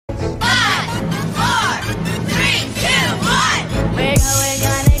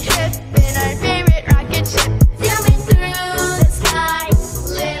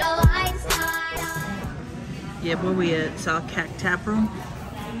South Cac Tap Room.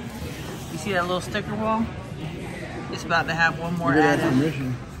 You see that little sticker wall? It's about to have one more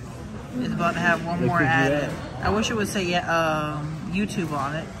added. It's about to have one more added. I wish it would say YouTube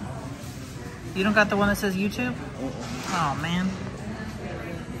on it. You don't got the one that says YouTube? Oh man.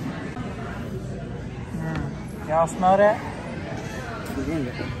 Y'all smell that?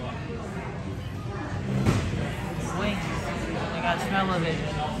 Wings. I got smell of it.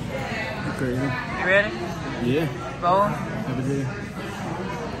 Okay. You ready? Yeah. Rolling?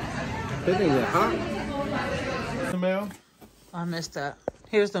 That thing is hot. The mail? I missed that.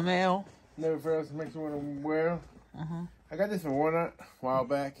 Here's the mail. Never fails to make someone well. I got this from Walnut a while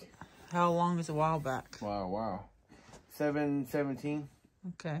back. How long is a while back? Wow. 7/17.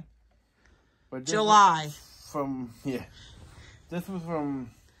 Okay. But July. This was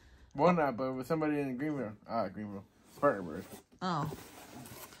from Walnut, but with somebody in Greenville. Greenville. Spartanburg. Oh.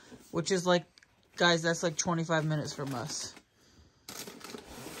 Which is like, guys, that's like 25 minutes from us.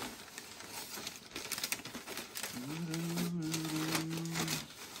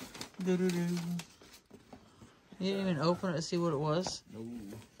 You didn't even open it to see what it was? No.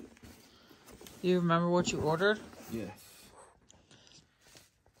 Do you remember what you ordered? Yes.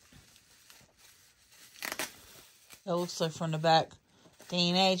 That looks like from the back.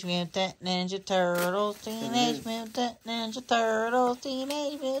 Teenage Mutant Ninja Turtles, Teenage Mutant Ninja Turtles,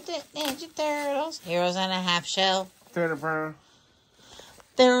 Teenage Mutant Ninja Turtles. Heroes in a half shell.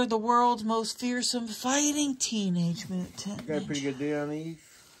 They're the world's most fearsome fighting teenage mutant. Got a pretty good deal on these.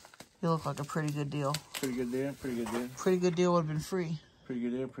 You look like a pretty good deal. Pretty good deal. Pretty good deal would have been free. Pretty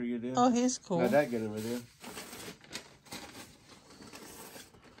good deal. Oh, he's cool. Not that good of a deal.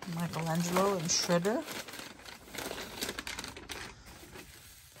 Michelangelo and Shredder.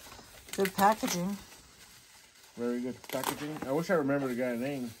 Good packaging. Very good packaging. I wish I remember the guy's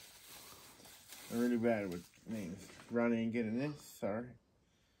name. I'm really bad with names. Ronnie ain't getting this. Sorry.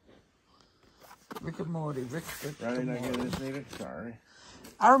 Rick and Morty. Rick Ronnie not getting this neither. Sorry.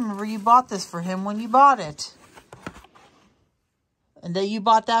 I remember you bought this for him when you bought it. And then you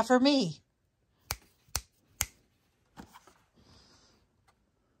bought that for me.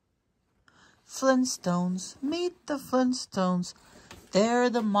 Flintstones. Meet the Flintstones. They're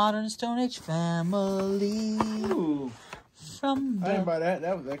the modern Stone Age family. Ooh. From the I didn't buy that.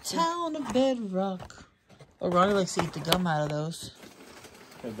 That was extra. town of Bedrock. Oh, Ronnie likes to eat the gum out of those.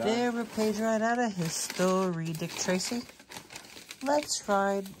 They're a page right out of history. Dick Tracy. Let's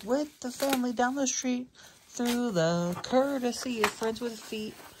ride with the family down the street through the courtesy of friends with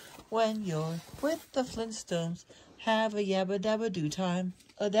feet. When you're with the Flintstones, have a yabba dabba do time.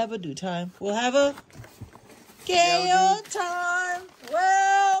 A dabba do time. We'll have a gay old time.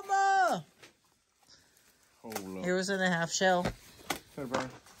 Wilma. Hold up. Heroes in a half shell. Hold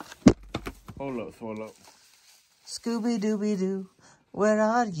up. Scooby Dooby Doo. Where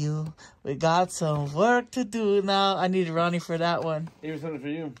are you? We got some work to do now. I needed Ronnie for that one. Here's something for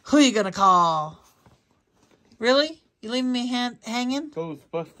you. Who you gonna call? Really? You leaving me hanging?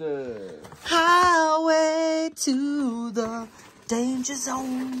 Ghostbusters. Highway to the danger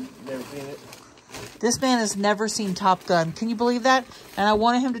zone. Never seen it. This man has never seen Top Gun. Can you believe that? And I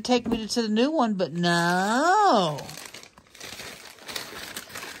wanted him to take me to the new one, but no.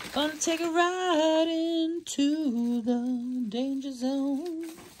 Gonna take a ride into the danger zone.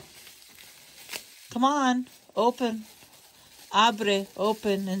 Come on, open. Abre,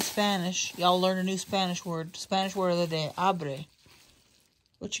 open in Spanish. Y'all learn a new Spanish word. Spanish word of the day, abre.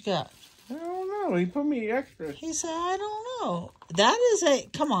 What you got? I don't know. He put me extra. He said, I don't know. That is a,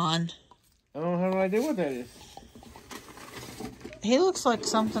 come on. I don't have no idea what that is. He looks like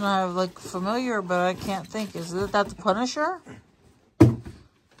something I like familiar, but I can't think. Is that the Punisher?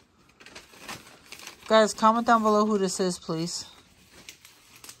 Guys, comment down below who this is, please.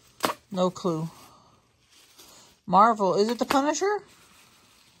 No clue. Marvel. Is it the Punisher?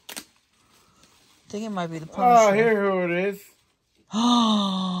 I think it might be the Punisher. Oh, here who it is.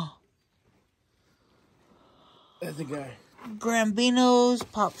 Oh. That's the guy. Gambino's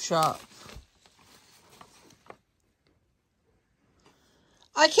Pop Shop.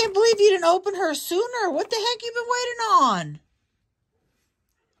 I can't believe you didn't open her sooner. What the heck you been waiting on?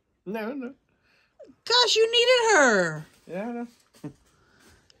 No. Gosh, you needed her. Yeah, I know.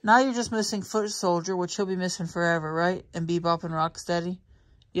 Now you're just missing Foot Soldier, which he'll be missing forever, right? And Bebop and Rocksteady.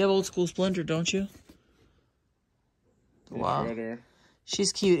 You have Old School Splinter, don't you? Wow. Right.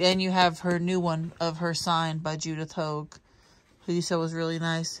 She's cute. And you have her new one of her signed by Judith Hogue, who you said was really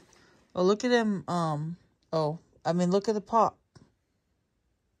nice. Oh, look at him. Look at the pop.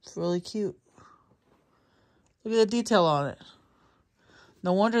 It's really cute. Look at the detail on it.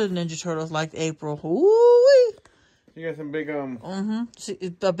 No wonder the Ninja Turtles liked April. Ooh-wee. You got some big, See,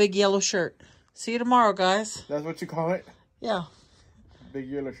 a big yellow shirt. See you tomorrow, guys. That's what you call it? Yeah. Big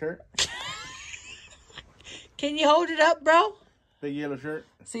yellow shirt? Can you hold it up, bro? Big yellow shirt?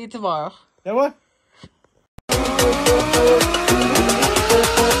 See you tomorrow. Yeah, what?